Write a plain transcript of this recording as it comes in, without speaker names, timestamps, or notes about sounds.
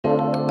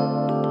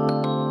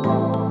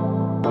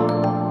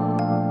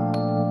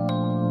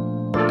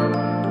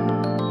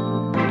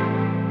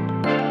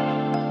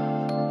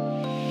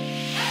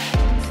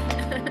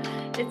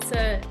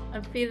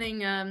I'm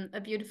feeling a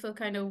beautiful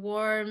kind of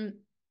warm,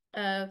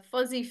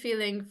 fuzzy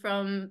feeling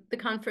from the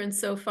conference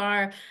so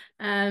far.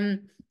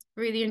 Um,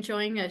 really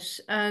enjoying it.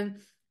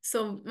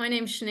 So my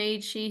name's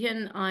Sinead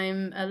Sheehan.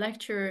 I'm a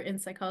lecturer in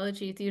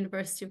psychology at the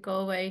University of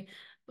Galway,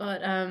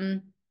 but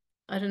I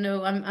don't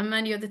know, I'm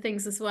many other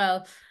things as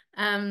well.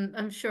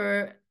 I'm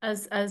sure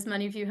as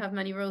many of you have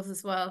many roles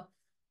as well.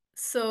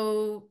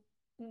 So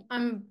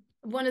I'm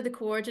one of the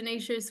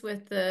coordinators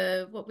with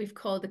the what we've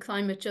called the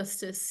Climate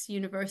Justice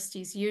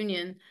Universities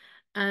Union,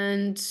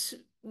 and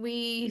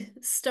we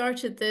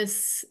started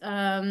this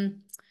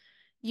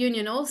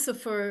union also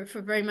for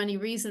very many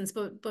reasons.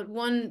 But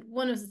one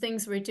of the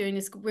things we're doing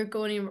is we're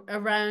going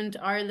around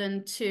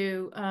Ireland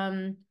to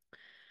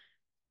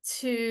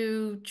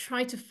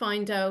try to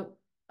find out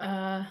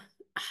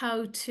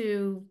how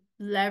to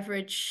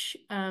leverage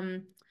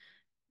the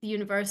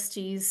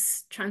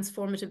university's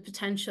transformative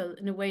potential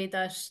in a way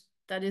that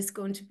is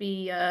going to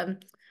be, I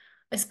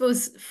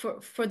suppose,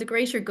 for the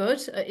greater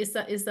good. Is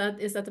that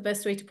the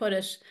best way to put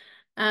it?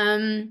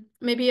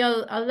 Maybe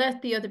I'll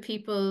let the other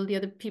people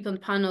in the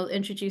panel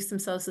introduce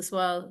themselves as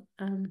well.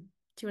 Do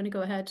you want to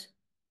go ahead?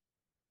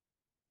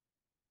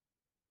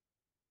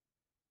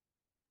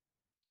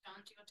 John,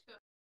 do you want to go?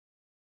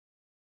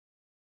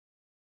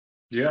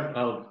 Yeah,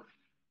 I'll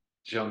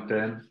jump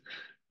in.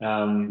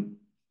 Um,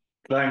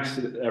 Thanks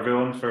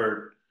everyone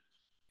for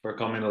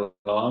coming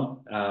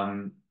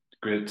along.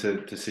 Great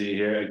to see you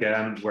here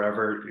again,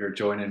 wherever you're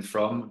joining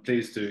from.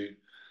 Please do.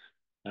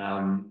 We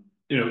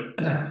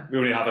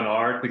only have an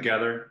hour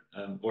together.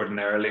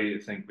 Ordinarily, I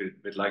think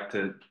we'd like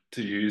to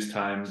use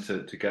time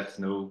to get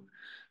to know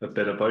a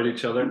bit about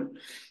each other,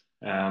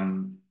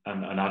 and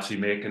actually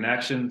make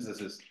connections.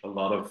 This is a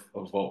lot of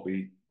what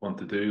we want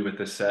to do with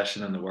this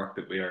session and the work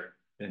that we are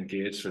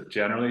engaged with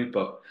generally.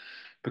 But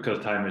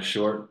because time is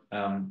short,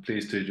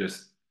 please do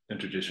just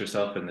introduce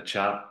yourself in the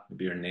chat,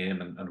 maybe your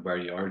name and where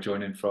you are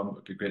joining from. It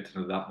would be great to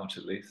know that much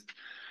at least.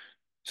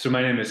 So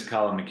my name is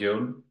Calum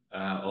McGeown,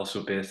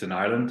 also based in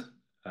Ireland,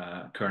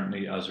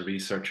 currently as a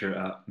researcher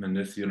at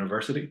Maynooth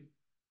University,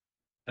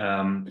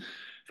 um,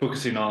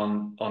 focusing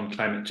on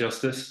climate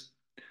justice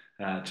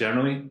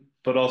generally,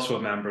 but also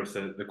a member of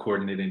the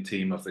coordinating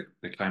team of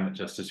the Climate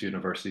Justice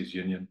Universities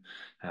Union,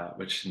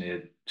 which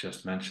Sinead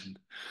just mentioned.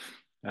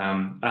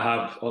 I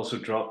have also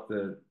dropped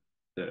the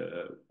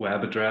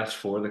web address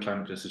for the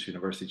Climate Justice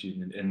Universities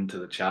Union into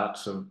the chat,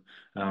 so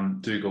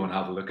do go and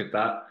have a look at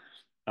that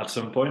at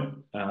some point,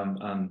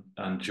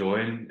 and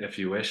join if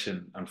you wish,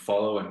 and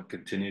follow and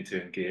continue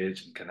to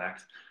engage and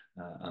connect,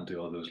 and do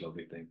all those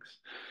lovely things.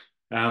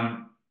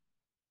 Um,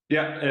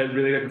 yeah,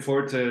 really looking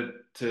forward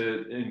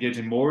to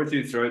engaging more with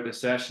you throughout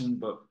this session.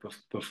 But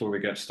before we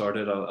get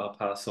started, I'll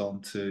pass on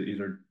to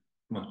either,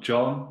 well,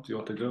 John. Do you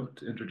want to go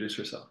to introduce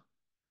yourself?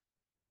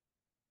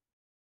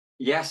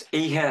 Yes,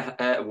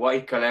 Ihe,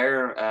 White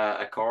Galair,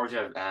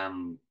 Accordia.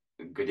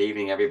 Good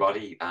evening,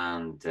 everybody,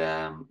 and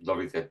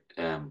lovely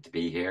to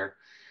be here.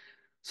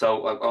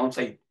 So I won't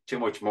say too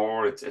much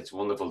more. It's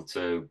wonderful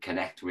to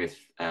connect with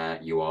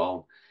you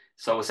all.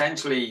 So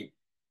essentially,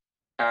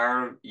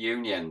 our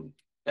union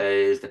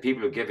is the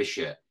people who give a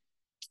shit.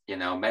 You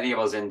know, many of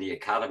us in the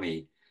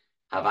academy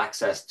have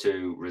access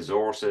to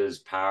resources,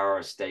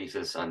 power,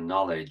 status, and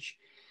knowledge,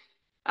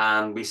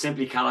 and we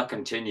simply cannot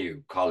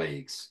continue,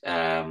 colleagues,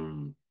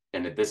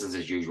 in a business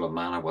as usual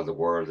manner while the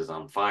world is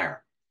on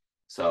fire.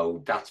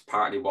 So that's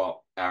partly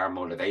what our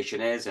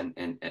motivation is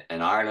in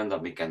Ireland,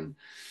 and we can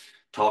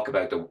talk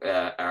about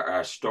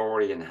our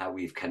story and how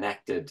we've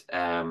connected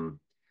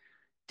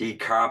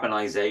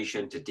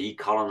decarbonisation to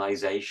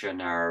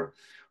decolonization, our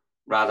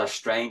rather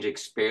strange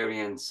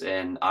experience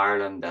in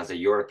Ireland as a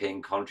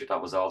European country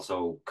that was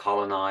also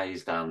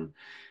colonized, and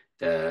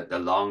the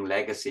long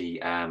legacy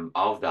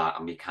of that,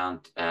 and we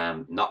can't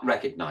not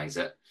recognize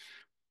it.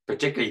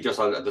 Particularly,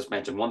 I'll just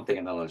mention one thing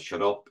and then I'll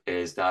shut up,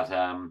 is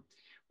that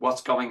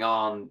what's going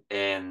on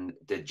in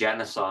the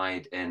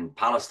genocide in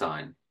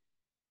Palestine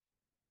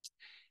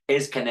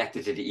is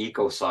connected to the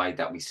ecocide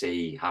that we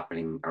see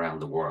happening around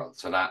the world.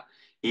 So that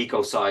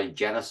ecocide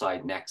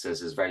genocide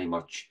nexus is very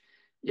much,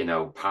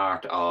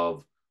 part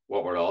of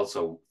what we're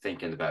also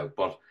thinking about.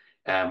 But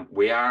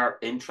we are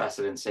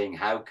interested in seeing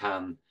how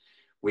can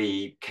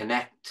we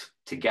connect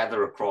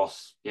together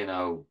across,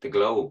 the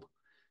globe,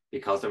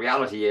 because the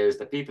reality is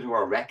the people who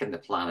are wrecking the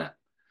planet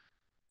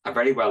are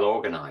very well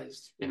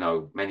organized.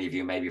 Many of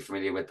you may be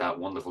familiar with that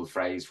wonderful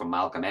phrase from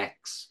Malcolm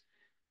X,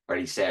 where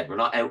he said, "We're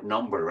not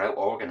outnumbered, we're out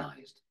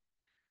organized."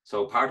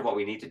 So part of what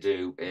we need to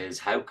do is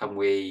how can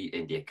we,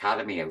 in the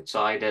academy,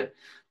 outside it,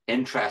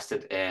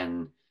 interested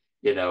in,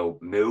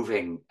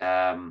 moving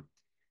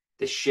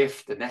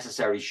the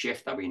necessary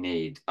shift that we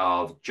need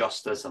of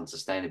justice and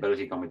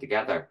sustainability coming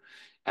together.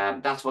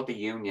 That's what the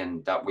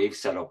union that we've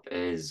set up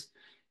is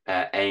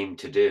aimed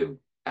to do.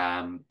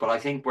 But I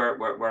think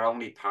we're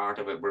only part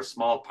of it. We're a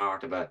small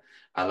part of a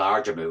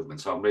larger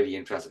movement. So I'm really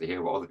interested to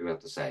hear what other people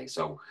have to say.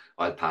 So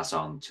I'll pass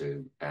on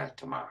to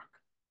Mark.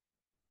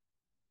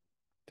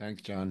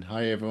 Thanks, John.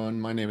 Hi,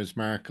 everyone. My name is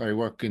Mark. I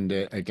work in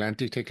the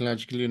Atlantic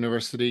Technological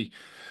University,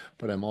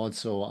 but I'm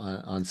also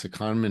on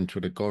secondment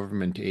with a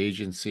government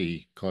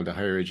agency called the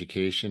Higher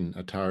Education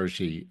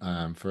Authority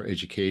for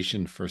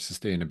Education for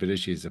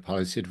Sustainability as a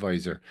policy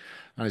advisor.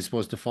 And I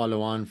suppose to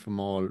follow on from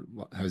all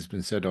what has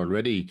been said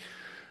already,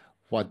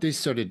 what this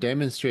sort of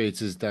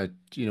demonstrates is that,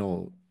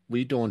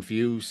 we don't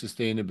view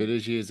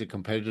sustainability as a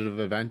competitive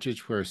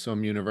advantage where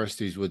some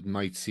universities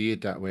might see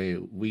it that way.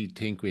 We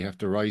think we have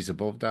to rise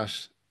above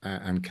that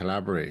and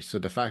collaborate. So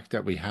the fact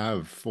that we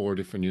have four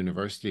different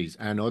universities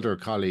and other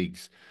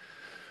colleagues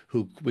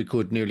who we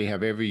could nearly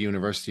have every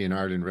university in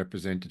Ireland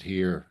represented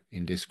here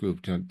in this group,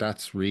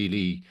 that's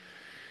really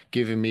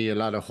given me a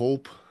lot of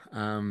hope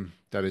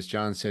that, as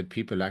John said,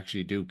 people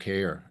actually do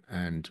care.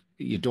 And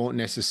you don't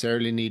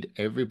necessarily need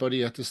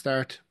everybody at the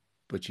start,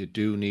 but you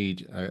do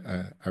need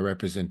a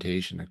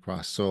representation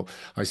across. So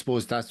I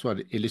suppose that's what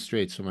it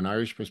illustrates from an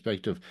Irish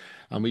perspective.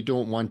 And we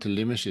don't want to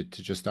limit it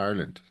to just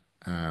Ireland.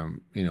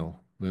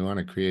 We want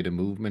to create a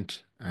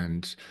movement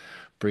and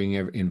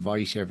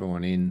invite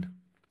everyone in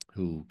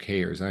who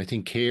cares. And I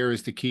think care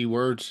is the key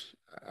word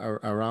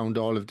around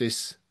all of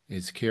this.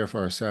 Is care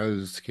for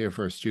ourselves, care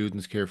for our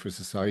students, care for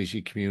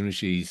society,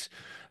 communities,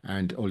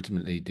 and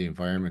ultimately the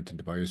environment and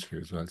the biosphere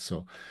as well.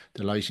 So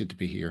delighted to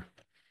be here.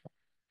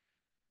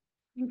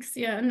 Thanks.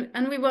 Yeah,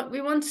 and we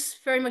want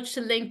very much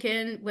to link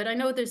in with. I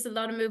know there's a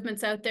lot of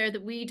movements out there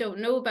that we don't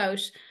know about.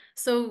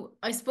 So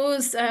I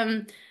suppose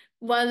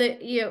while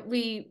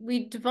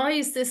we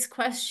devised this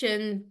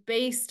question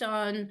based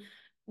on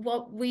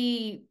what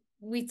we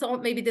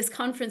thought maybe this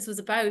conference was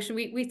about, and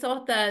we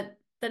thought that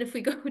if we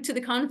go to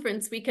the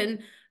conference we can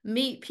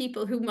meet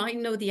people who might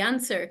know the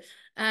answer.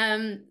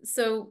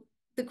 So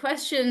the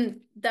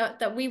question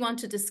that we want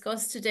to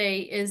discuss today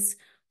is,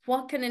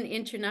 what can an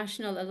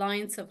international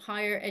alliance of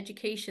higher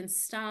education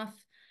staff,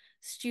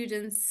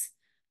 students,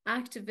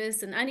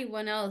 activists, and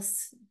anyone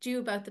else do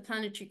about the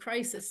planetary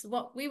crisis?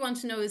 What we want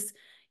to know is,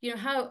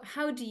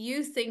 how do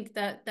you think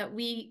that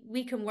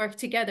we can work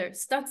together?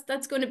 So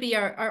that's going to be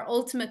our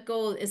ultimate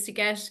goal, is to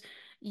get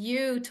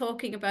you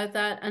talking about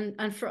that,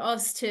 and for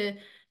us to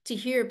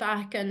hear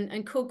back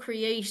and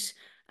co-create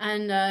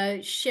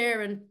and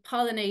share and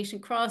pollinate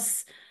and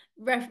cross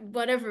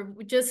whatever,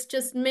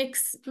 just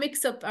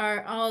mix up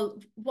our all,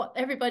 what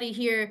everybody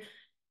here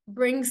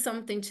brings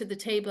something to the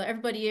table.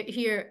 Everybody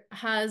here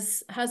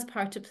has a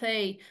part to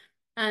play,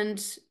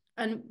 and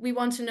we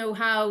want to know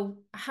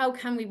how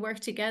can we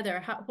work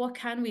together? What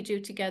can we do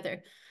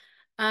together?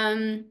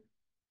 Um,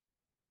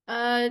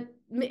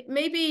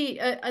 Maybe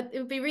it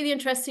would be really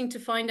interesting to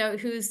find out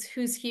who's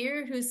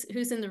here,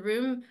 who's in the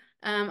room.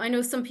 I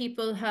know some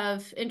people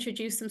have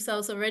introduced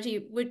themselves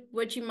already.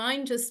 Would you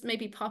mind just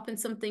maybe popping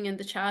something in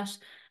the chat,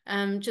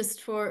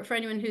 just for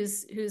anyone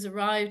who's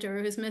arrived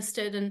or who's missed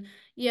it? And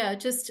yeah,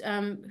 just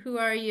who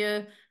are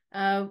you?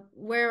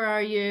 Where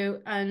are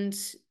you? And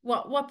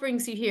what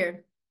brings you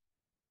here?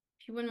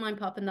 If you wouldn't mind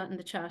popping that in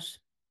the chat.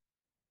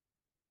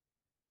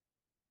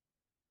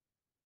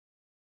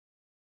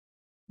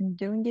 I'm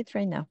doing it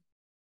right now.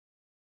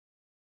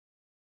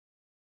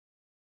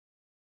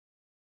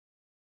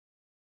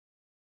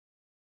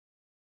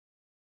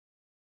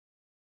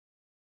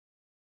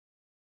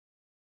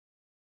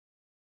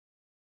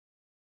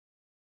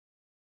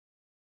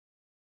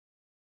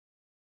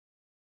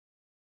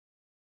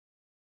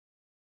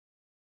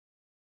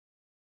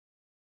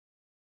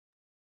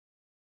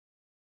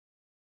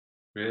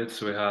 Great.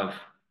 So we have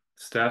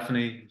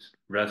Stephanie,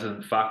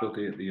 resident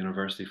faculty at the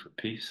University for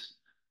Peace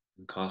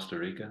in Costa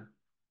Rica.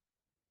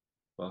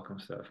 Welcome,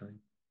 Stephanie.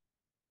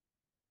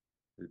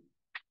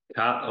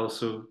 Kat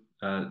also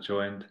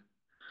joined,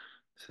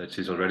 said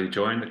she's already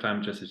joined the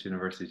Climate Justice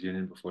Universities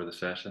Union before the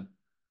session.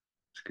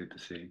 It's good to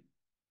see.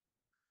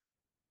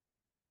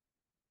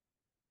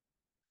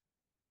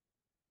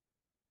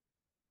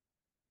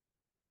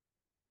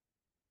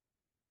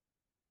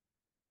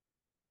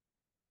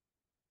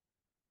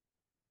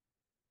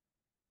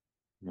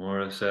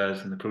 Maura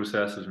says, in the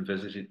process of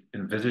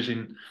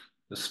envisaging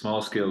the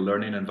small-scale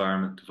learning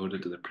environment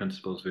devoted to the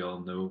principles we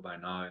all know by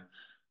now,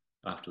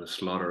 after the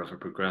slaughter of a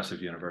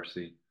progressive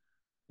university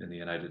in the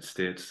United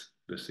States,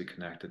 loosely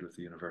connected with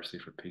the University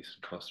for Peace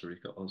in Costa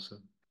Rica also.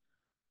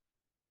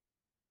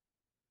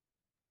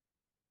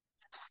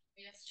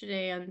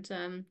 Yesterday, and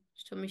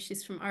she told me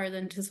she's from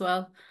Ireland as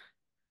well.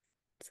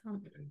 So,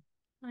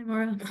 hi,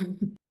 Maura.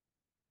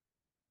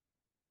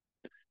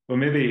 Well,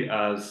 maybe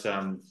as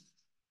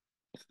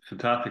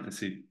fantastic to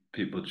see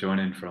people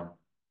joining from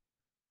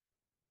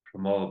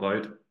all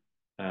about.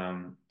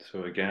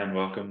 So again,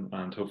 welcome,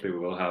 and hopefully we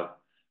will have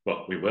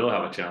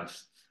a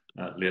chance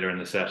later in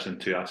the session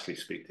to actually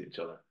speak to each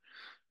other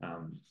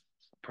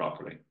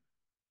properly.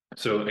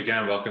 So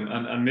again, welcome,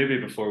 and maybe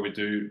before we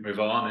do move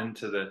on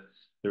into the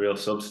real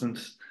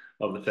substance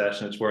of the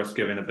session, it's worth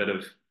giving a bit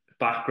of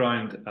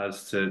background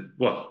as to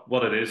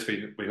what it is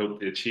we hope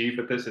to achieve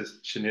with this, as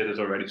Sinead has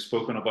already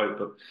spoken about,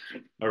 but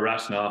our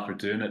rationale for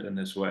doing it in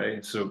this way.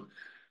 So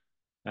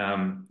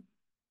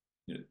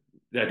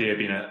the idea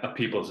being a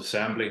people's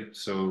assembly,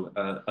 so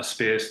a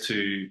space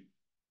to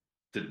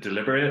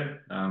deliberate.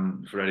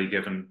 We've already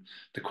given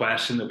the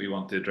question that we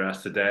want to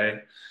address today,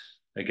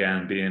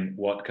 again, being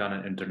what can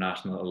an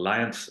international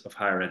alliance of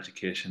higher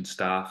education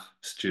staff,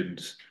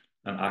 students,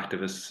 and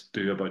activists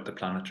do about the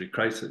planetary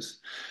crisis?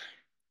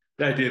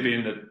 The idea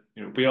being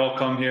that we all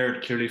come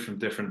here clearly from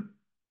different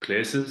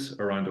places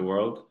around the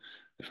world,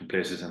 different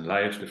places in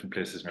life, different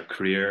places in our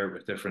career,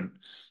 with different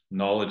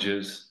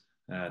knowledges,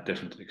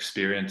 different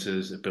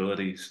experiences,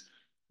 abilities,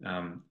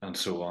 and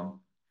so on.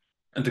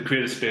 And to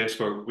create a space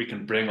where we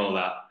can bring all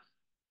that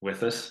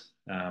with us,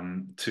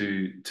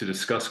 to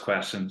discuss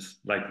questions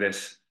like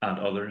this and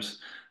others,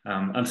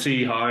 and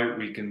see how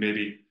we can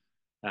maybe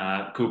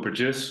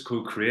co-produce,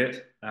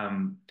 co-create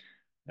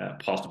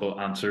possible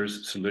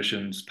answers,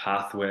 solutions,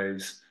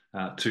 pathways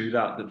to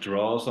that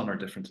draws on our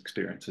different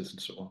experiences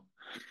and so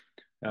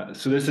on.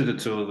 So this is a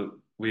tool that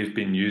we've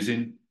been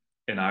using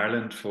in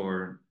Ireland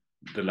for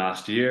the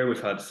last year.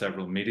 We've had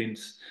several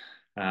meetings,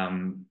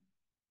 and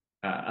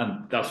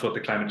that's what the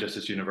Climate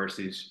Justice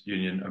Universities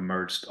Union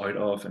emerged out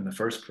of in the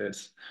first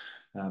place.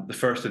 The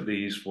first of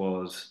these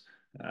was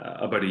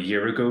about a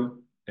year ago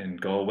in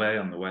Galway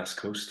on the west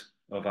coast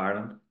of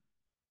Ireland.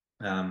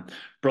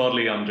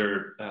 Broadly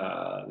under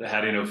the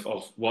heading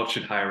of what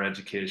should higher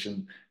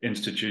education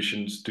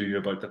institutions do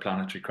about the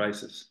planetary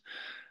crisis.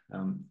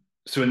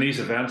 So in these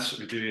events,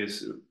 what we do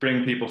is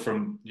bring people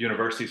from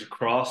universities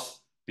across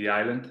the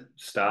island,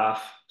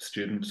 staff,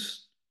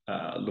 students,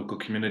 local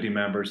community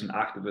members and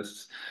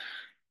activists,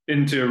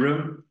 into a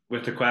room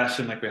with a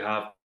question like we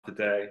have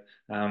today,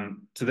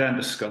 to then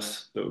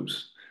discuss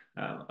those.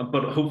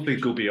 But hopefully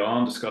go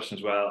beyond discussion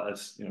as well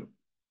as,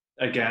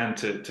 again,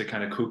 to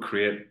kind of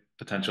co-create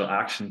potential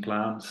action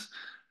plans,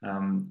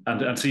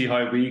 and see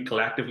how we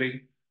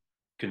collectively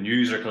can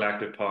use our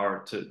collective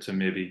power to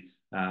maybe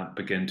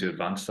begin to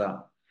advance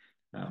that.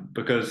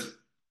 Because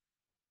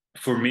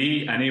for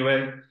me,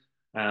 anyway,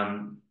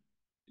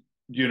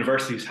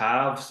 universities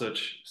have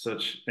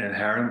such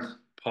inherent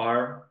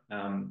power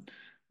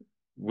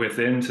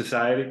within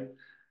society,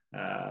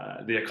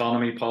 the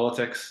economy,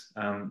 politics,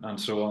 and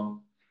so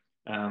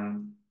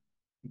on.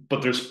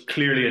 But there's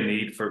clearly a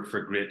need for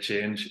great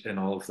change in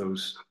all of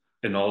those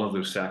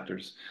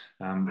sectors,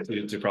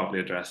 to properly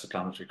address the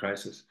planetary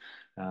crisis.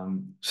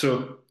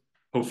 So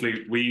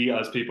hopefully we,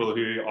 as people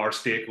who are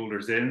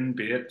stakeholders in,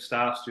 be it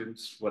staff,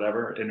 students,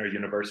 whatever, in our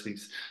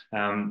universities,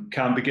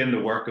 can begin the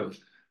work of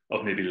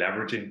maybe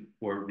leveraging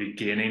or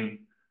regaining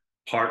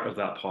part of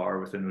that power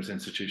within those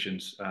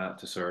institutions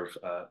to serve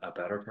a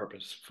better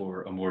purpose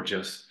for a more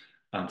just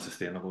and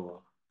sustainable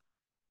world.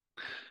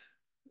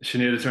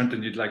 Sinead, is there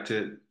anything you'd like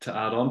to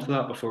add on to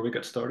that before we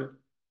get started?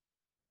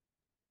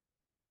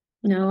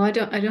 No, I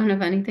don't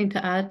have anything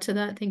to add to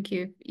that. I think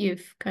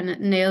you've kind of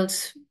nailed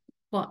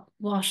what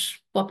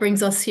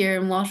brings us here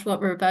and what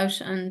we're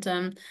about.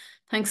 And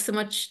thanks so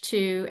much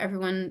to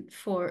everyone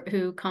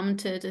who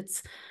commented.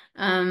 It's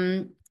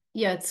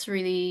it's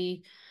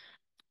really,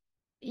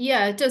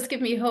 it does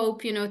give me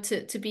hope,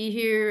 to be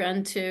here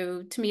and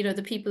to meet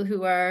other people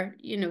who are,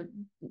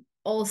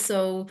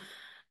 also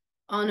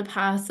on a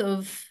path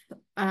of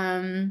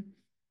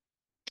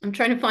I'm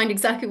trying to find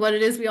exactly what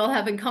it is we all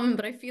have in common,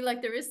 but I feel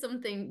like there is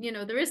something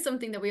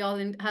that we all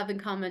have in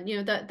common,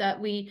 that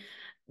we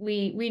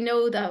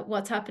know that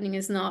what's happening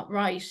is not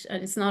right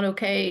and it's not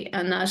okay,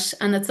 and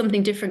that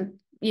something different,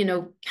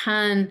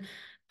 can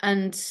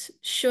and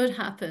should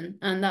happen,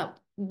 and that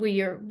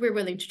we're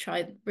willing to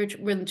try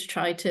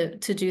to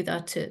do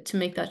that, to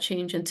make that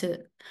change, and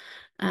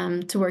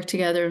to work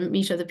together and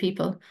meet other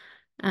people.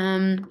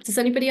 Does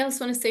anybody else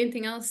want to say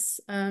anything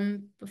else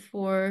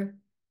before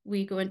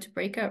we go into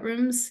breakout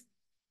rooms?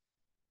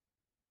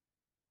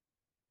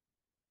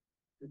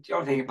 The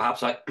only thing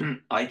perhaps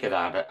I could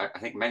add, I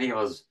think many of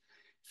us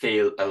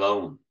feel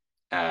alone,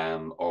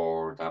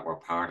 or that we're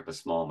part of a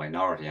small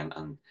minority,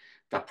 and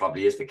that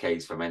probably is the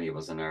case for many of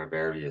us in our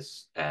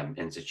various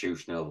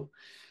institutional,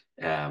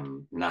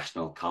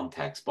 national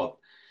contexts. But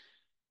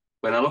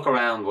when I look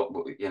around,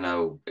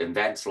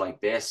 events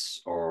like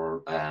this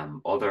or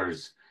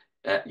others,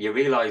 you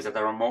realize that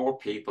there are more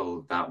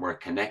people that we're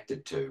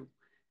connected to.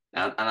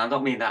 And I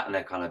don't mean that in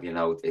a kind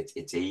of,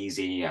 it's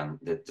easy and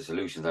the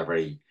solutions are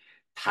very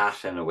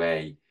pat in a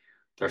way.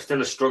 There's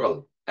still a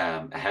struggle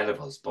ahead of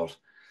us, but,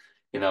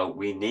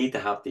 we need to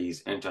have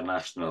these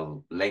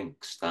international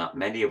links that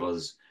many of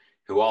us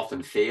who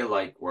often feel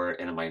like we're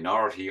in a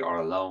minority or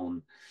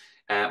alone,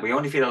 we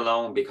only feel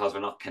alone because we're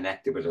not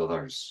connected with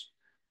others.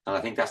 And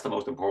I think that's the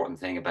most important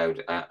thing about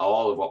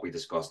all of what we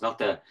discuss, not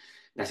the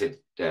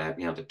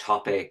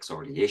topics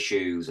or the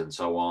issues and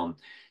so on,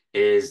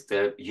 is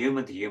the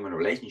human-to-human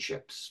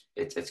relationships.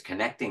 It's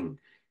connecting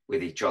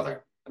with each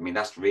other. I mean,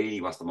 that's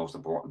really what's the most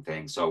important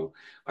thing. So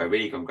I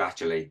really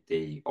congratulate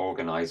the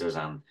organisers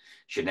and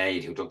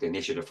Sinead, who took the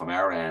initiative from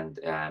our end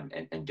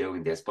in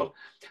doing this. But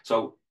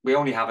so we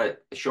only have a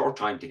short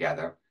time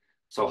together.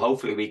 So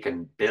hopefully we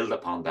can build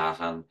upon that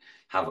and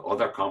have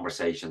other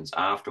conversations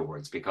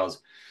afterwards,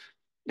 because,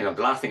 the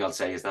last thing I'll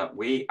say is that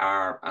we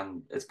are,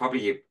 and it's not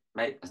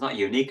a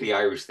uniquely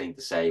Irish thing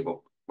to say, but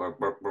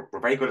we're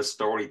very good at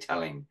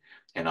storytelling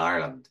in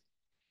Ireland.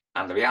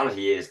 And the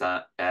reality is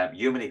that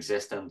human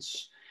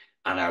existence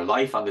and our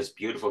life on this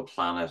beautiful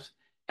planet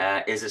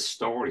is a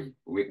story.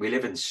 We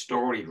live in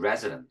storied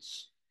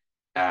residence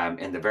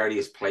in the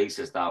various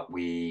places that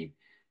we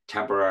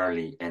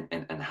temporarily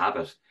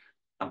inhabit.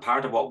 And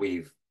part of what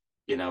we've,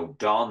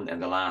 done in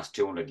the last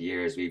 200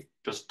 years, we've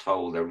just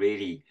told a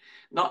really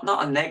not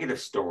a negative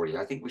story.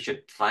 I think we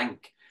should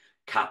thank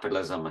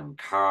capitalism and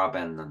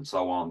carbon and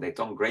so on. They've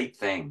done great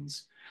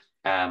things,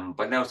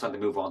 but now it's time to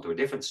move on to a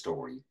different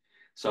story.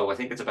 So I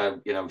think it's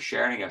about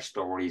sharing our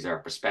stories, our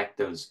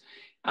perspectives,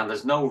 and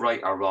there's no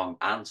right or wrong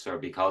answer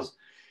because,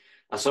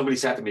 as somebody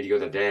said to me the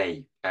other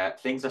day,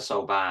 things are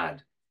so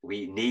bad.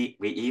 We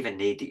even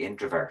need the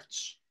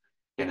introverts.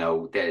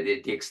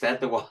 The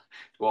extent of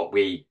what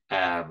we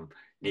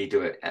need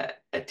to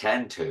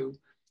attend to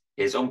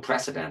is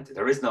unprecedented.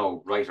 There is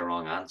no right or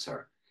wrong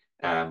answer,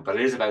 but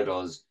it is about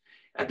us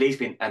at least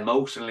being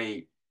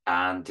emotionally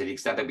and to the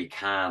extent that we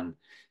can,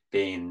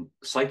 being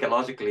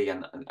psychologically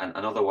and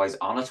otherwise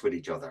honest with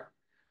each other.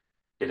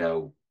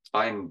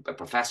 I'm a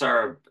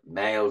professor,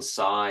 male,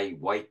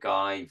 white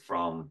guy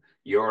from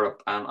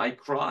Europe, and I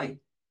cry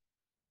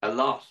a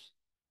lot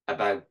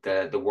about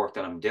the work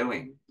that I'm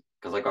doing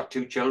because I got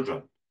two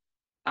children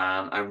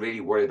and I'm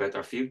really worried about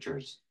their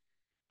futures.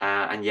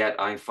 And yet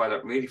I find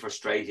it really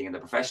frustrating in the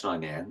profession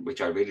I'm in,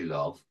 which I really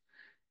love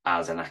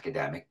as an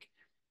academic.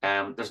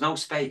 There's no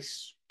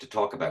space to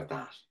talk about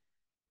that.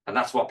 And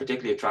that's what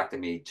particularly attracted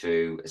me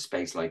to a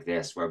space like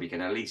this, where we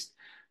can at least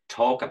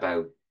talk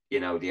about,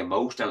 the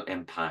emotional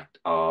impact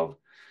of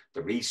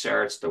the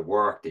research, the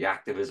work, the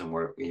activism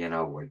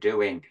we're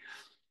doing.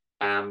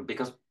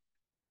 Because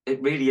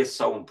it really is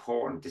so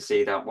important to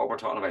see that what we're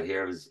talking about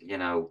here is,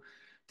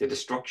 the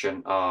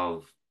destruction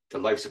of the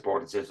life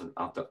supporting system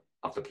of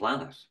the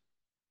planet.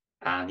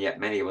 And yet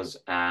many of us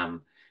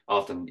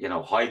often,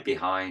 hide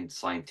behind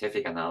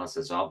scientific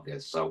analysis of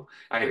this. So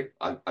anyway,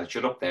 I'll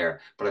shut up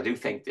there. But I do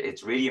think that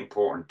it's really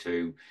important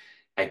to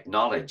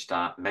acknowledge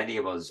that many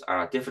of us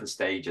are at different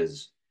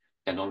stages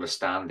in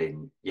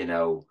understanding,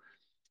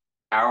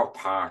 our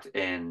part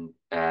in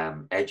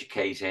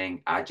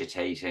educating,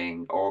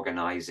 agitating,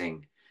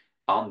 organizing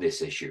on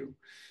this issue.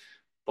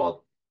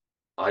 But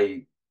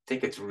I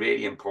think it's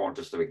really important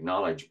just to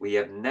acknowledge we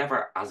have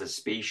never, as a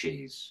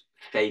species,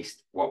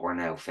 faced what we're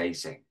now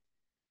facing.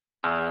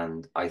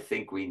 And I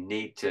think we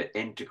need to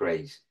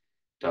integrate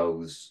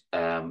those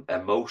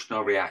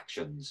emotional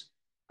reactions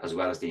as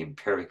well as the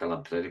empirical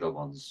and political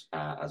ones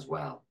as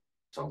well.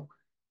 So,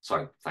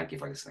 sorry, thank you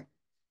for listening.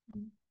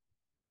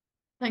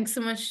 Thanks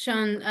so much,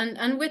 John.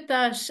 And with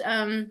that,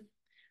 I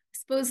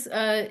suppose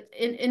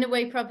in a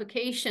way,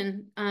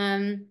 provocation.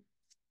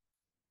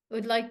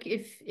 Would like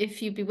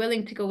if you'd be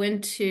willing to go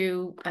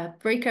into a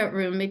breakout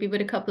room, maybe with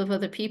a couple of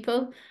other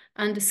people,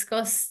 and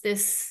discuss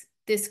this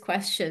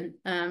question.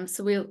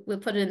 So we'll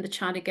put it in the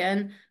chat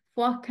again.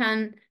 What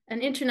can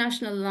an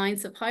international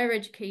alliance of higher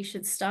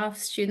education staff,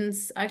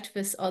 students,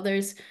 activists,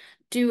 others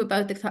do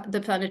about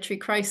the planetary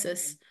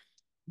crisis?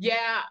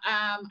 Yeah,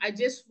 I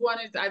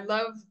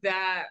love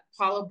that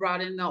Paula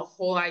brought in the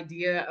whole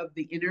idea of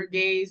the inner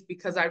gaze,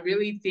 because I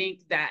really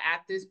think that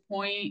at this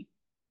point,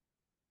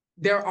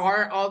 there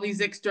are all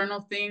these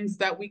external things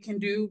that we can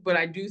do, but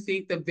I do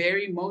think the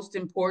very most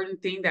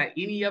important thing that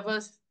any of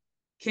us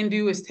can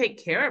do is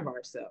take care of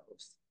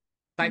ourselves.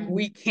 Like,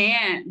 we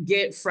can't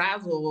get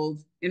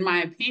frazzled, in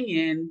my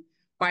opinion,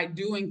 by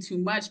doing too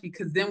much,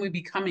 because then we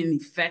become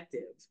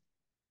ineffective.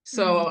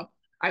 So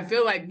I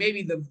feel like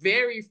maybe the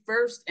very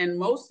first and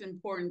most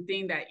important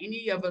thing that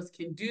any of us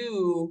can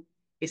do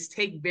is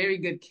take very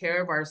good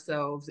care of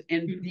ourselves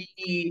and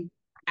be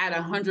at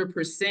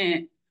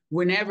 100%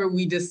 whenever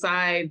we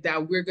decide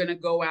that we're going to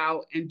go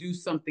out and do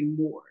something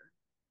more.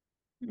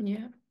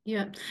 Yeah.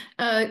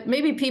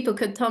 Maybe people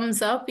could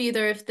thumbs up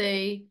either if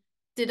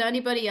did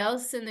anybody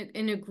else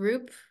in a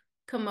group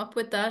come up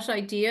with that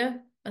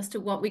idea as to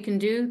what we can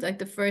do? Like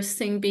the first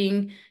thing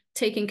being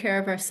taking care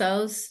of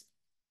ourselves.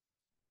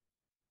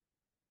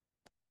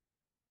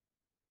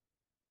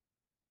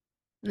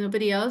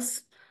 Nobody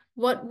else?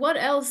 What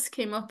else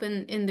came up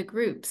in the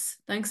groups?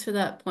 Thanks for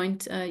that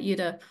point,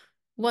 Yuda.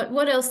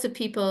 What else did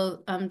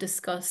people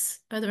discuss?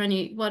 Are there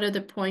what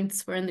other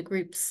points were in the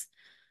groups?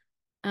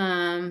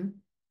 What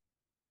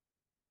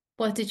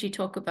did you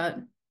talk about?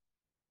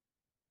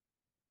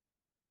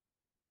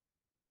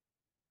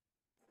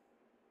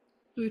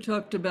 We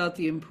talked about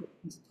the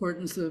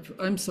importance of,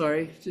 I'm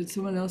sorry, did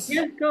someone else?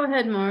 Yeah, go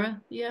ahead,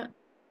 Maura. Yeah.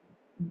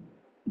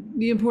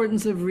 The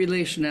importance of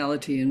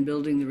relationality and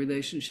building the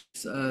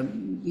relationships,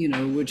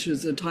 which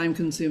is a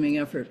time-consuming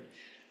effort.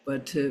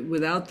 But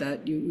without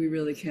that, we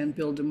really can't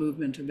build a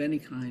movement of any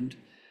kind.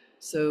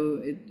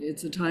 So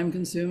it's a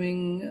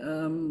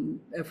time-consuming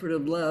effort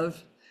of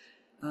love.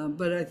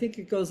 But I think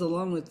it goes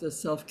along with the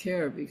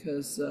self-care,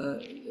 because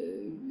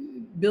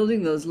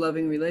building those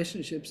loving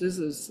relationships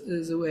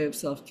is a way of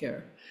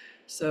self-care.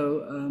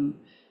 So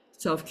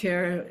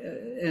self-care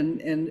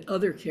and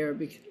other care,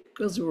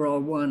 because we're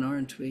all one,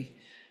 aren't we?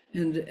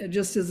 And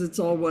just as it's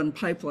all one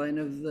pipeline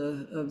of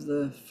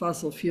the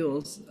fossil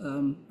fuels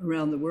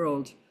around the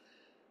world,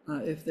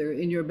 if they're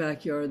in your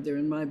backyard, they're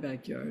in my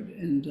backyard,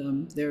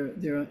 and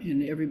they're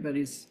in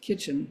everybody's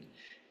kitchen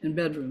and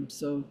bedroom.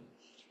 So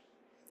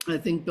I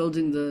think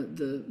building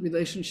the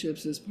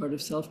relationships is part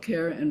of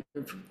self-care and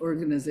of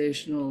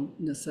organizational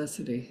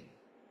necessity.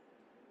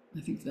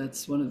 I think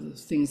that's one of the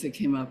things that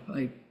came up.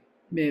 I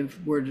may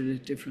have worded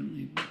it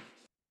differently.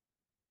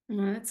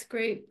 Oh, that's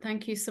great.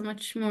 Thank you so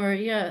much more.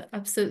 Yeah,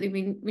 absolutely.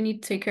 We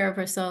need to take care of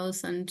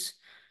ourselves and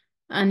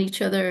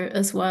each other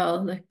as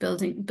well, like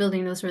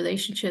building those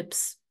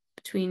relationships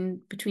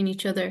between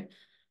each other.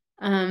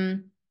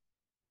 Um,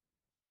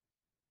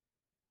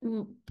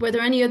 were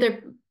there any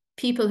other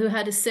people who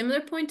had a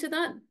similar point to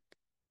that?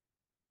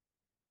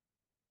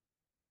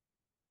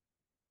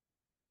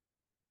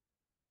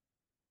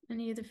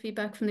 Any other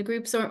feedback from the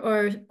groups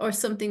or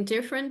something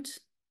different?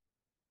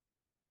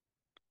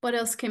 What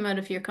else came out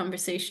of your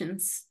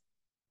conversations?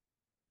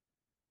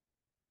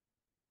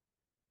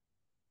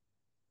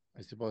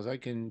 I suppose I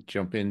can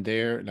jump in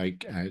there.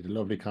 Like I had a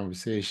lovely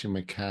conversation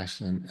with Kat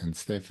and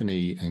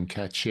Stephanie, and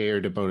Kat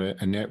shared about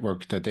a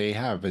network that they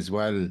have as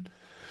well.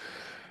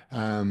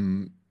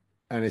 And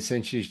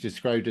essentially it's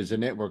described as a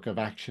network of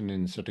action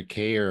and sort of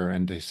care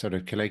and the sort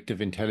of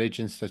collective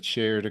intelligence that's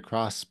shared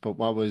across. But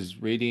what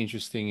was really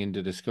interesting in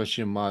the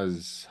discussion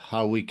was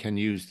how we can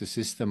use the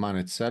system on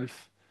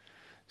itself.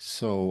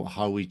 So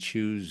how we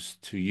choose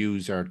to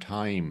use our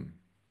time,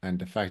 and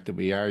the fact that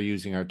we are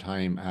using our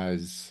time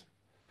as,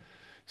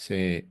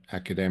 say,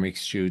 academic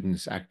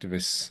students,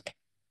 activists,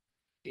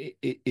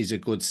 is a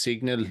good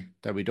signal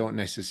that we don't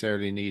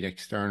necessarily need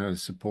external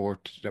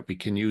support, that we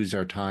can use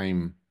our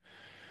time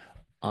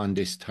on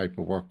this type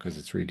of work because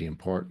it's really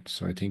important.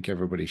 So I think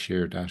everybody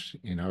shared that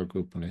in our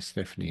group, unless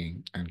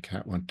Stephanie and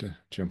Kat want to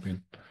jump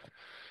in.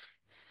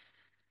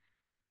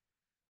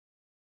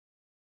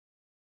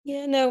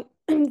 Yeah, no,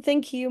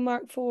 thank you,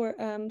 Mark, for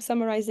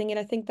summarizing it.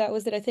 I think that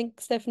was it. I think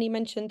Stephanie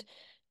mentioned,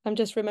 I'm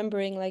just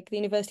remembering, like the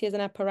university as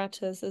an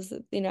apparatus, as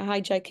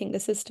hijacking the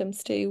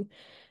systems to,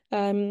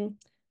 um,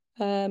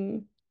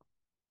 um,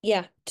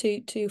 yeah,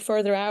 to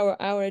further our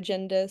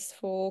agendas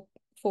for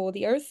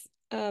the earth,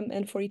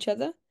 and for each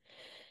other.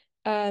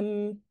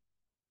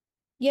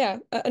 Yeah,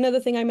 another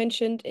thing I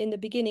mentioned in the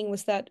beginning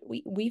was that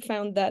we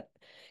found that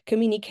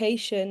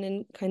communication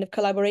and kind of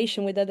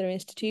collaboration with other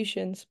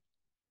institutions,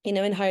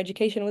 in higher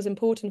education was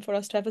important for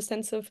us to have a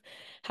sense of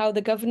how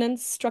the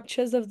governance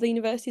structures of the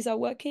universities are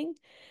working.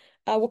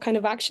 What kind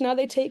of action are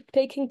they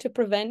taking to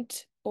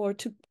prevent or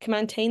to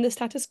maintain the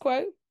status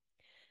quo,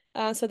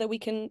 so that we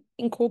can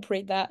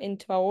incorporate that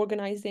into our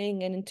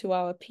organizing and into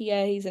our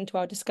PAs, into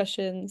our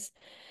discussions.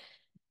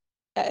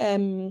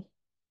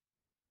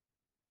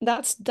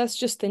 That's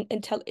just an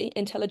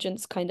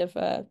intelligence kind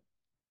of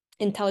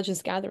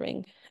intelligence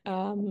gathering.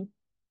 But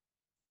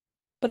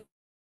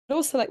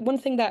also, like, one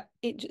thing that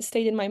it just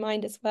stayed in my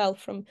mind as well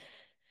from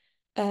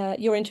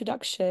your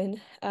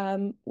introduction,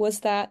 was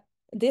that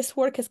this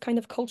work has kind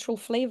of cultural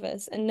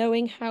flavors, and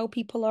knowing how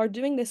people are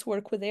doing this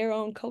work with their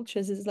own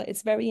cultures is like,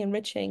 it's very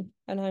enriching,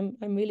 and I'm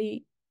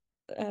really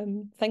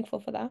thankful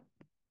for that.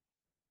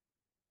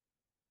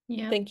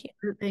 Yeah, Thank you.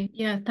 absolutely.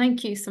 Yeah,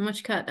 thank you so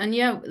much, Kat. And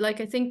yeah,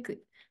 like I think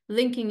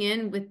linking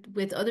in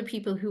with other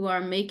people who are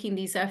making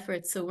these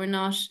efforts, so we're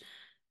not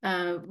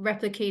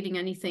replicating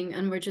anything,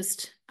 and we're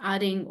just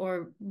adding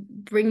or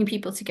bringing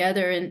people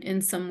together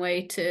in some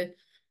way to,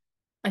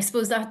 I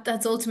suppose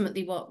that's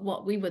ultimately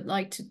what we would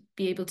like to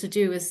be able to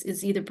do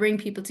is either bring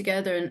people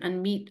together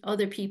and meet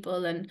other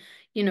people and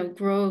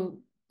grow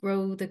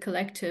the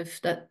collective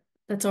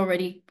that's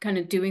already kind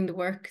of doing the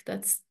work.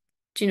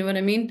 Do you know what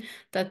I mean?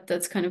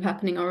 That's kind of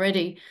happening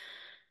already.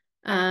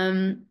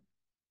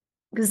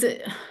 Because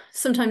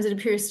sometimes it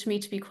appears to me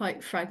to be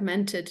quite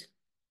fragmented.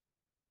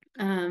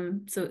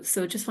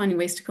 So just finding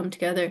ways to come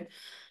together.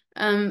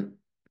 Um,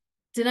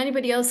 did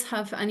anybody else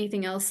have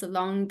anything else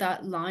along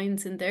that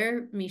lines in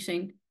their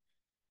meeting?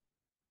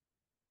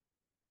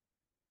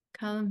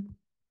 Calum?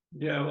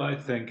 Yeah, well, I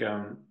think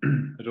I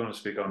don't want to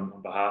speak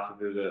on behalf of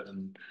Uda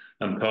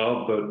and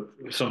Cobb,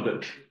 but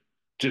something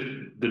just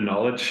the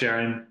knowledge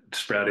sharing,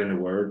 spreading the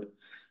word,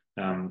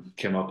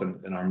 came up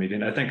in our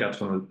meeting. I think that's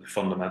one of the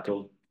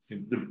fundamental,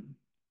 the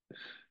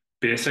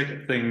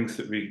basic things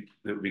that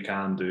we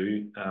can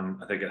do.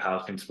 I think it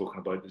has been spoken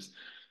about is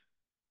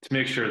to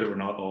make sure that we're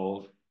not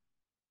all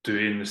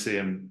doing the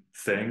same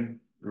thing,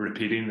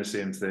 repeating the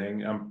same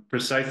thing,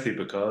 precisely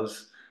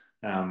because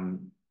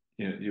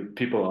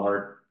people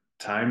are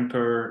time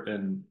poor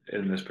in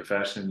this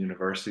profession in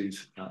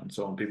universities, and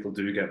so on. People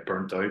do get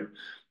burnt out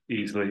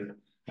easily.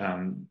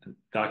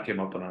 That came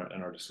up in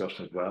our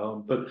discussion as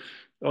well. But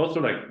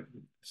also,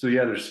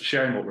 yeah, there's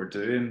sharing what we're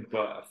doing,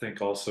 but I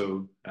think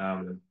also,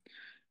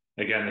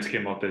 again, this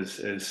came up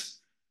is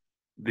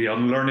the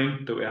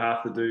unlearning that we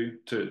have to do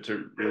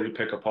to really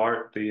pick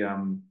apart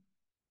the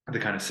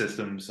kind of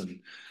systems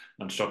and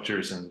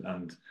structures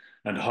and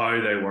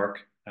how they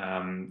work,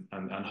 and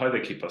how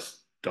they keep us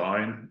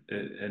down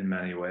in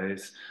many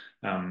ways.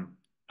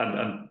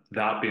 and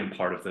that being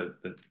part of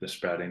the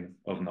spreading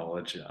of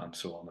knowledge and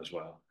so on as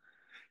well.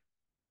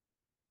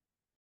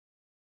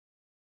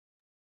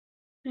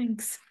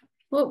 Thanks.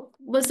 Well,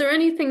 was there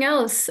anything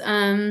else?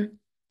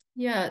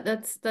 Yeah,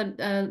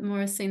 that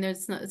Maura's saying there.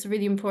 It's a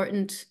really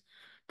important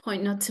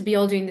point not to be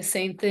all doing the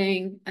same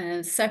thing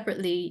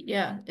separately.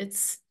 Yeah,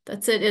 that's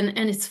it.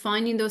 And it's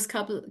finding those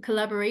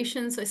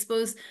collaborations. I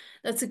suppose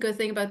that's a good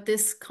thing about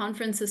this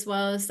conference as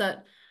well, is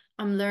that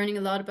I'm learning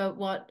a lot about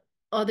what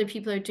other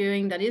people are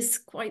doing that is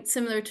quite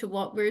similar to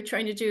what we're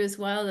trying to do as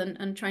well,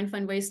 and trying to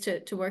find ways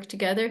to work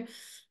together.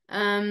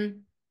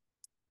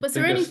 Was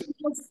there anything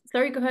else?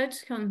 Sorry, go ahead,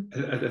 Calum.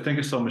 I think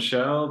I saw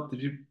Michelle.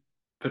 Did you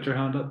put your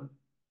hand up? Would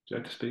you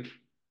like to speak?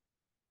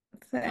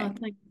 Oh,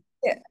 thank you.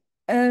 Yeah.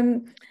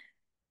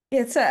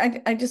 Yeah, so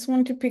I just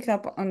want to pick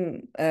up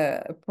on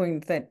a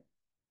point that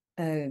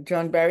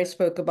John Barry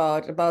spoke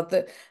about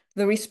the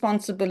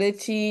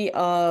responsibility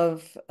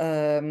of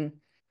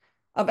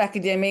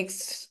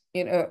academics,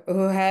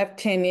 who have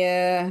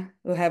tenure,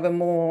 who have a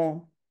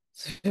more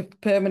sort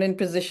of permanent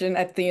position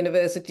at the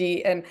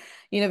university. And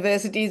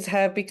universities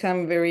have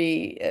become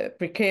very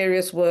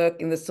precarious work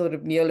in this sort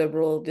of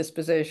neoliberal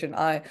disposition.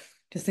 I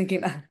just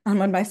thinking,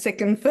 I'm on my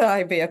second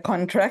 5-year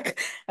contract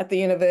at the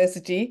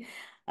university.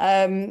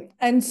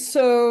 And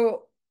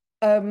so,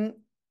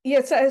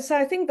 yeah, so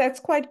I think that's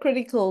quite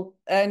critical.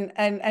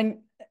 And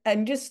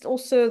just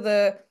also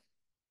the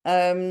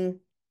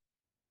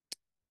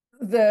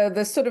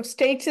sort of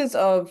status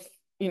of,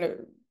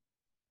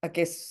 I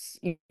guess,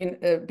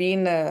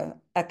 being a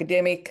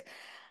academic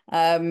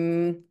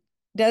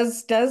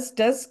does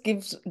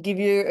give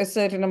you a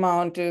certain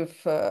amount of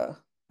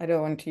I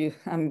don't want to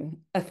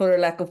for a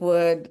lack of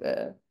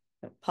word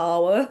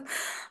power,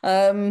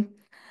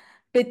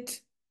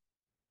 but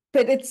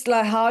it's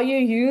like how you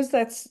use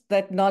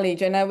that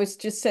knowledge. And I was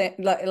just saying,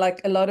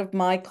 like a lot of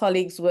my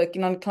colleagues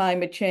working on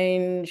climate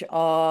change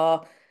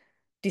are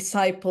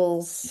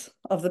disciples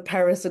of the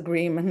Paris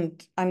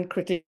Agreement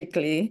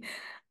uncritically,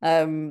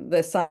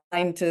 the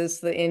scientists,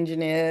 the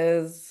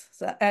engineers,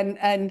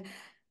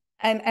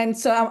 and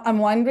so I'm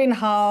wondering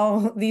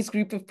how these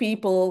group of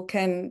people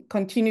can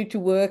continue to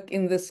work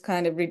in this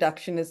kind of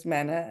reductionist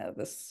manner,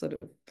 this sort of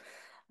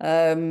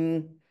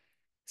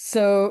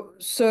so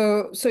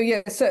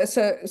yeah,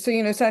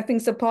 so I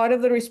think so part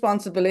of the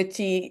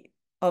responsibility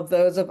of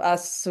those of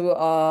us who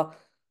are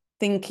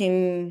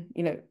thinking,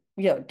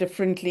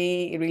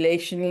 differently,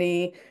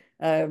 relationally,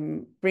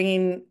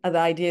 bringing other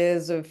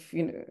ideas of,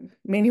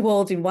 many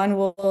worlds in one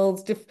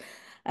world,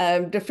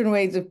 different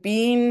ways of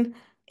being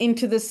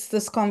into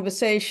this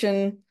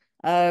conversation.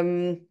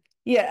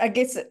 Yeah, I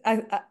guess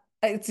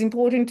it's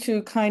important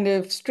to kind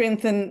of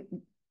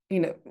strengthen,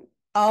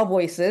 our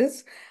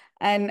voices,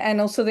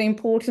 and also the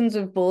importance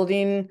of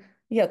building,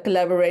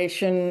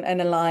 collaboration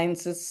and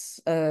alliances,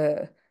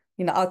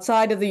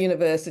 outside of the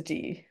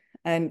university,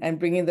 and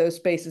bringing those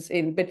spaces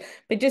in. But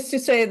just to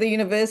say the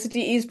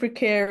university is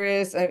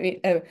precarious. I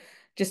mean,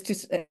 just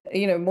to,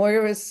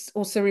 Moira is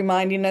also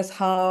reminding us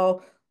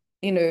how,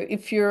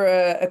 if you're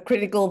a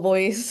critical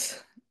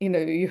voice,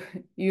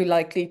 you're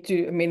likely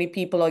to, many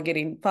people are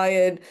getting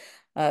fired.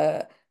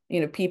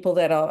 People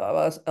that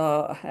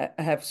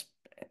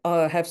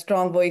have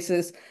strong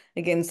voices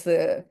against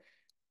the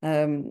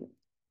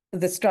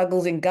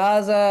struggles in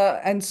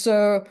Gaza. And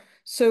so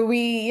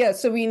we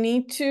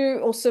need to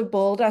also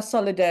build our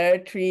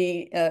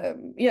solidarity,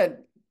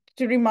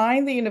 to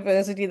remind the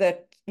university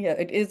that,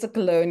 it is a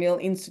colonial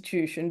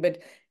institution,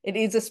 but it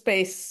is a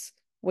space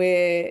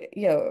where,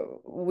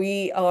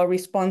 we are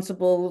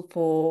responsible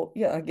for,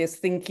 I guess,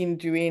 thinking,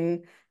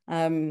 doing,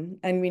 and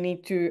we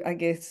need to, I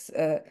guess,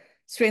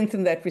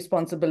 strengthen that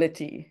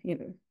responsibility,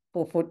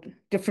 for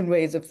different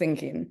ways of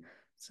thinking.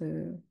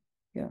 So,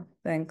 yeah,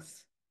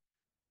 thanks.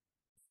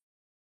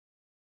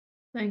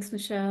 Thanks,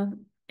 Michelle.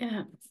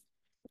 Yeah.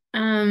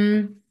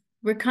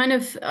 We're kind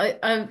of,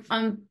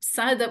 I'm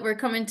sad that we're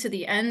coming to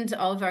the end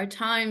of our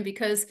time,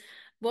 because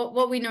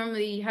what we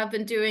normally have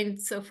been doing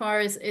so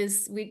far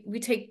is we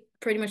take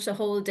pretty much the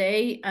whole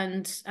day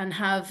and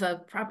have a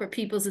proper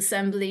people's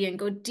assembly and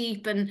go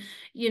deep and,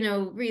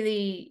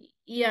 really,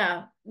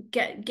 yeah,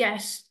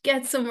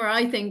 get somewhere,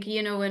 I think,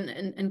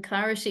 in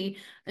clarity.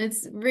 And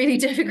it's really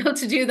difficult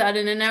to do that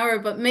in an hour,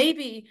 but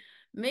maybe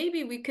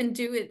we can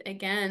do it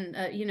again.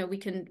 We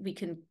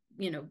can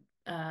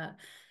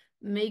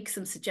make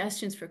some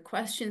suggestions for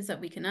questions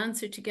that we can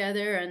answer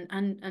together,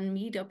 and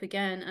meet up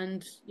again,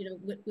 and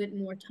with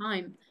more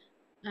time.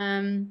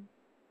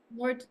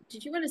 More,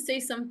 did you want to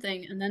say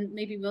something, and then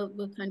maybe we'll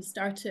kind of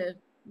start to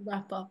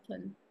wrap up?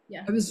 And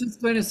yeah, I was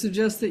just going to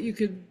suggest that you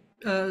could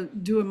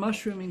do a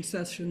mushrooming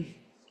session,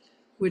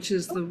 which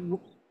is the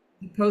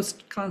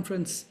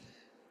post-conference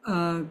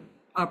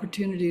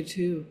opportunity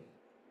to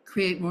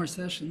create more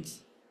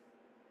sessions.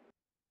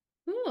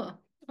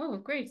 Oh,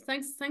 great.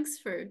 Thanks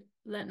for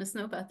letting us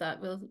know about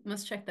that.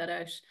 Must check that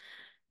out.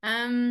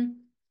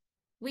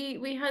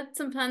 We had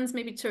some plans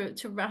maybe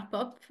to wrap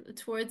up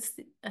towards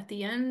at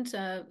the end.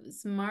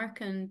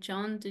 Mark and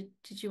John, did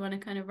you want to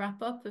kind of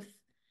wrap up?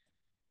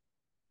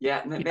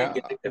 Yeah, maybe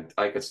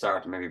I could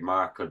start. Maybe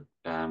Mark could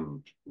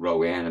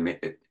row in. I mean,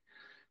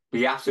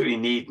 we absolutely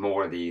need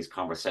more of these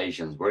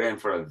conversations. We're in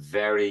for a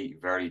very,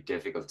 very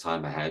difficult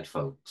time ahead,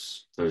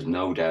 folks. There's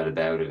no doubt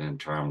about it in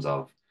terms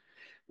of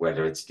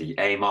whether it's the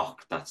AMOC,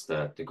 that's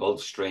the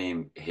Gulf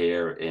Stream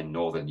here in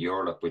Northern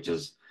Europe, which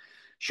is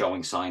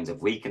showing signs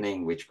of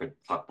weakening, which could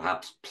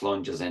perhaps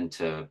plunge us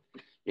into,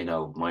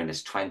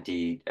 minus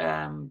 20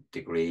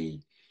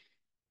 degree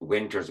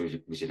winters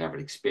we should never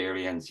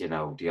experience,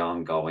 the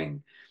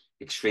ongoing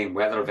extreme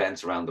weather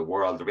events around the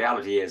world. The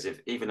reality is,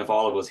 even if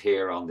all of us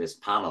here on this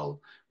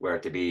panel were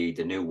to be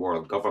the new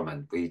world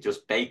government, we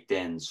just baked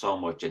in so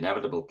much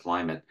inevitable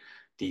climate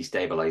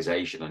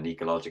destabilization and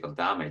ecological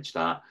damage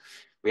that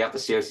we have to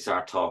seriously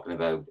start talking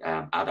about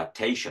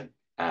adaptation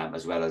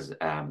as well as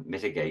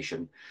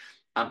mitigation.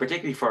 And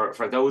particularly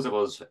for those of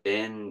us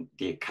in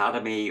the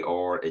academy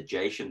or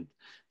adjacent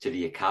to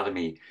the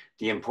academy,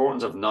 the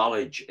importance of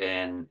knowledge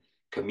in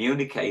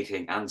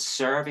communicating and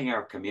serving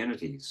our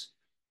communities.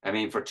 I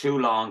mean, for too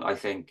long, I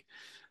think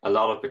a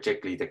lot of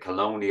particularly the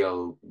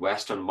colonial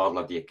Western model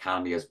of the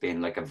academy has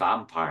been like a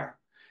vampire.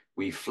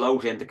 We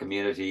float into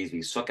communities,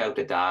 we suck out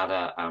the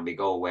data, and we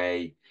go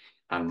away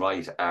and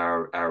write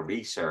our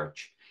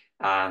research.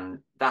 And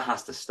that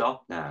has to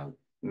stop now.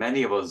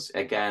 Many of us,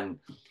 again,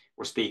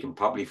 we're speaking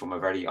probably from a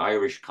very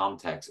Irish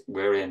context.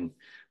 We're in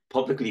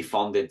publicly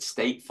funded,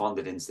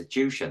 state-funded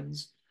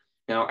institutions.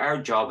 Our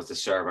job is to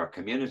serve our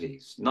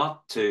communities,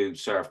 not to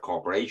serve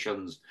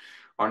corporations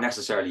or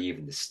necessarily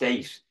even the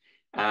state.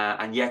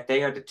 And yet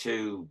they are the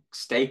two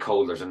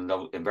stakeholders, in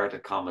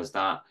inverted commas,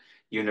 that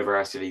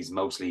universities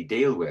mostly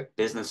deal with,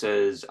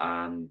 businesses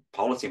and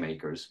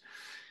policymakers.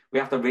 We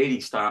have to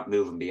really start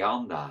moving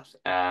beyond that.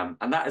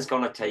 And that is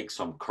going to take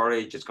some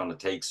courage. It's going to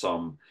take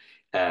some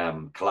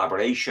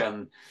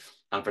collaboration.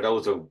 And for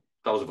those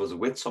of us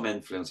with some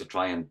influence to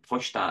try and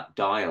push that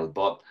dial.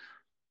 But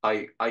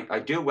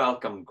I do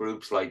welcome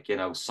groups like,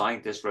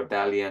 Scientist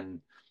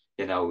Rebellion,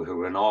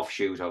 who are an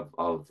offshoot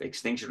of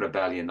Extinction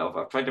Rebellion,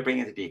 of trying to bring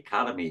into the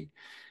academy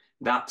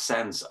that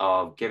sense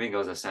of giving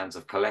us a sense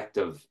of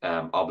collective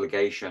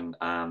obligation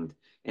and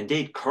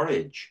indeed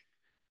courage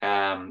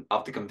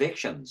of the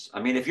convictions.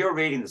 I mean, if you're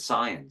reading the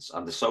science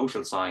and the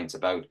social science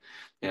about,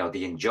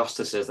 the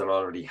injustices that are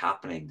already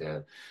happening,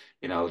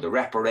 the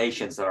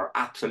reparations that are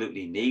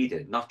absolutely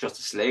needed, not just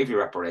the slavery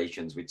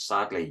reparations, which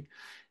sadly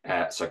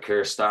Sir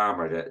Keir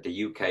Starmer,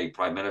 the UK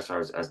Prime Minister,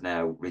 has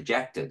now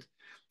rejected.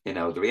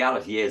 The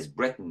reality is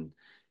Britain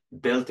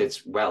built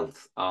its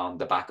wealth on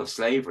the back of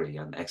slavery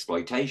and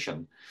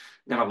exploitation.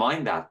 Never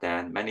mind that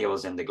then, many of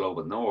us in the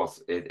global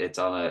north, it's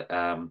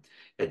on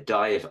a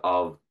diet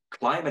of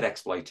climate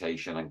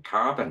exploitation and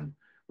carbon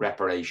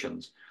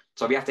reparations.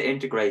 So we have to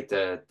integrate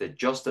the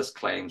justice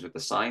claims with the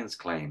science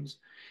claims.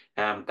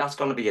 That's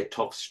going to be a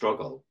tough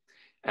struggle.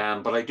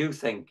 But I do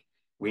think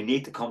we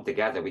need to come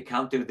together. We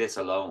can't do this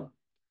alone.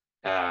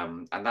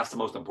 And that's the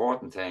most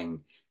important thing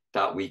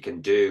that we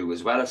can do,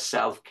 as well as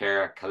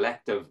self-care.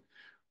 Collective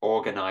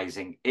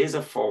organizing is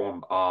a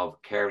form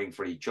of caring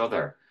for each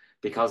other,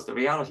 because the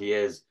reality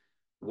is,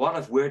 what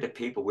if we're the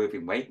people we've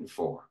been waiting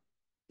for?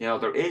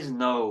 There is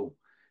no,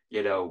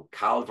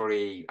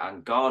 Calvary,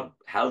 and God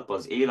help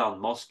us, Elon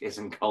Musk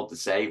isn't going to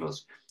save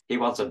us. He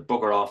wants to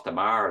bugger off to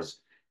Mars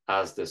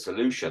as the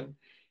solution.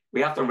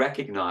 We have to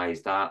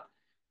recognize that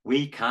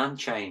we can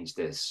change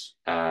this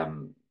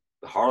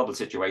horrible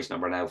situation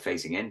that we're now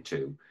facing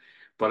into,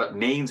 but it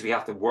means we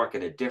have to work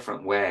in a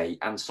different way,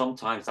 and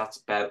sometimes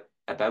that's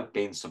about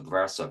being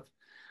subversive.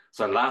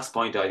 So the last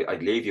point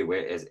I'd leave you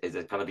with is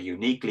a kind of a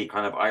uniquely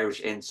kind of Irish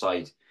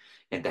insight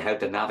into how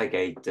to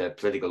navigate the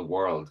political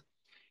world.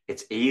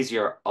 It's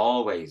easier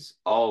always,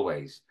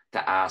 always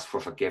to ask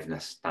for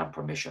forgiveness than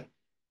permission.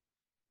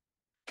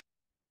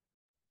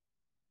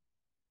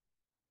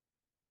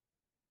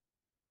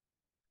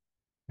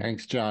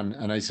 Thanks, John.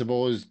 And I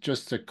suppose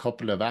just a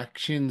couple of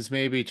actions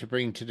maybe to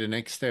bring to the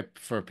next step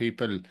for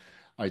people.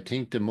 I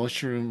think the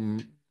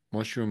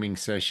mushrooming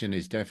session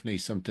is definitely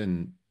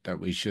something that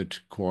we should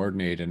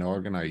coordinate and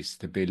organize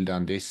to build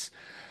on this.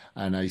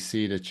 And I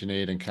see that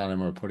Sinead and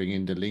Calum are putting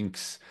in the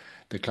links.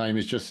 The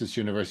Climate Justice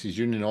Universities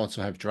Union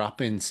also have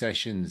drop-in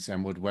sessions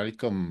and would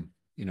welcome,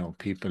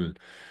 people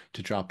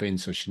to drop in.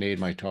 So Sinead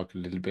might talk a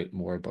little bit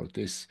more about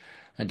this.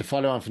 And to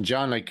follow on from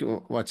John, like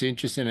what's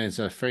interesting is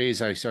a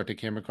phrase I sort of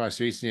came across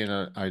recently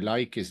and I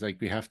like is like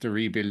we have to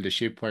rebuild the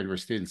ship while we're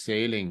still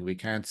sailing. We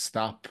can't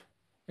stop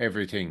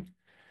everything.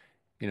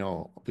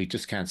 We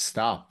just can't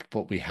stop,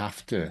 but we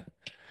have to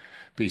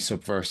be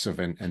subversive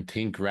and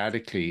think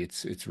radically.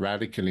 It's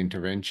radical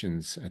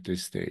interventions at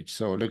this stage.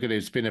 So look,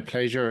 it's been a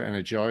pleasure and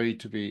a joy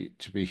to be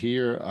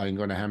here. I'm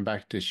going to hand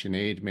back to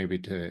Sinead maybe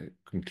to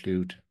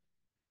conclude.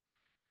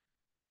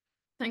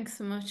 Thanks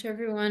so much,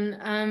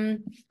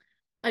 everyone.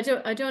 I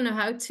don't know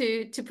how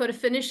to put a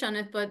finish on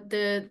it, but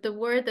the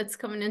word that's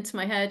coming into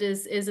my head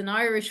is an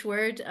Irish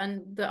word,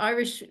 and the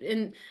Irish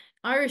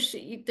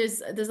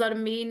there's a lot of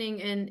meaning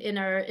in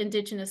our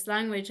Indigenous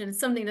language, and it's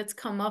something that's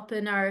come up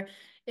in our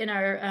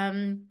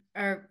kind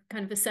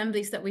of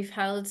assemblies that we've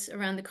held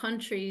around the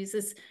countries.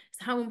 Is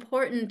how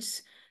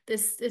important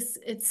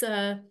it's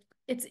a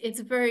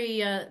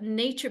very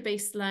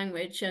nature-based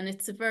language, and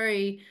it's a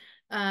very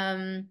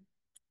it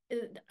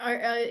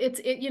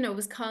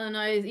was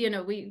colonized,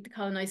 the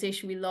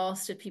colonization, we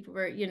lost it. People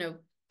were,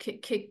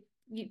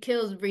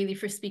 killed really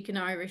for speaking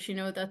Irish,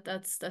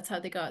 that's how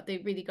they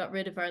really got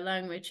rid of our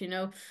language,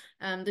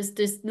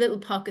 there's little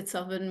pockets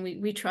of it, and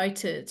we try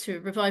to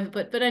revive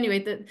it, but anyway,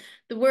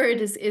 the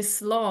word is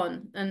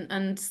slán,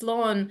 and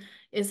slán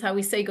is how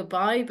we say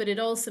goodbye, but it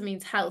also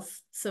means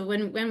health. So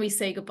when we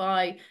say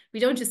goodbye, we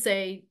don't just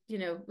say,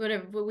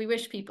 whatever, but we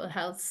wish people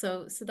health.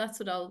 So that's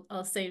what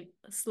I'll say.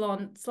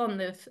 Slán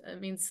live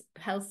means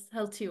health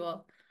to you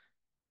all.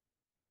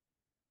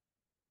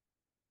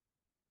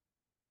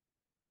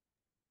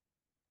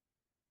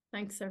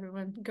 Thanks,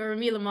 everyone. Gur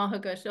míle maith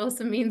agat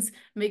also means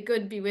may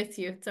good be with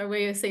you. It's our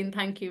way of saying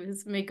thank you,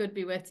 is may good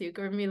be with you.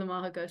 Gur míle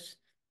maith agat.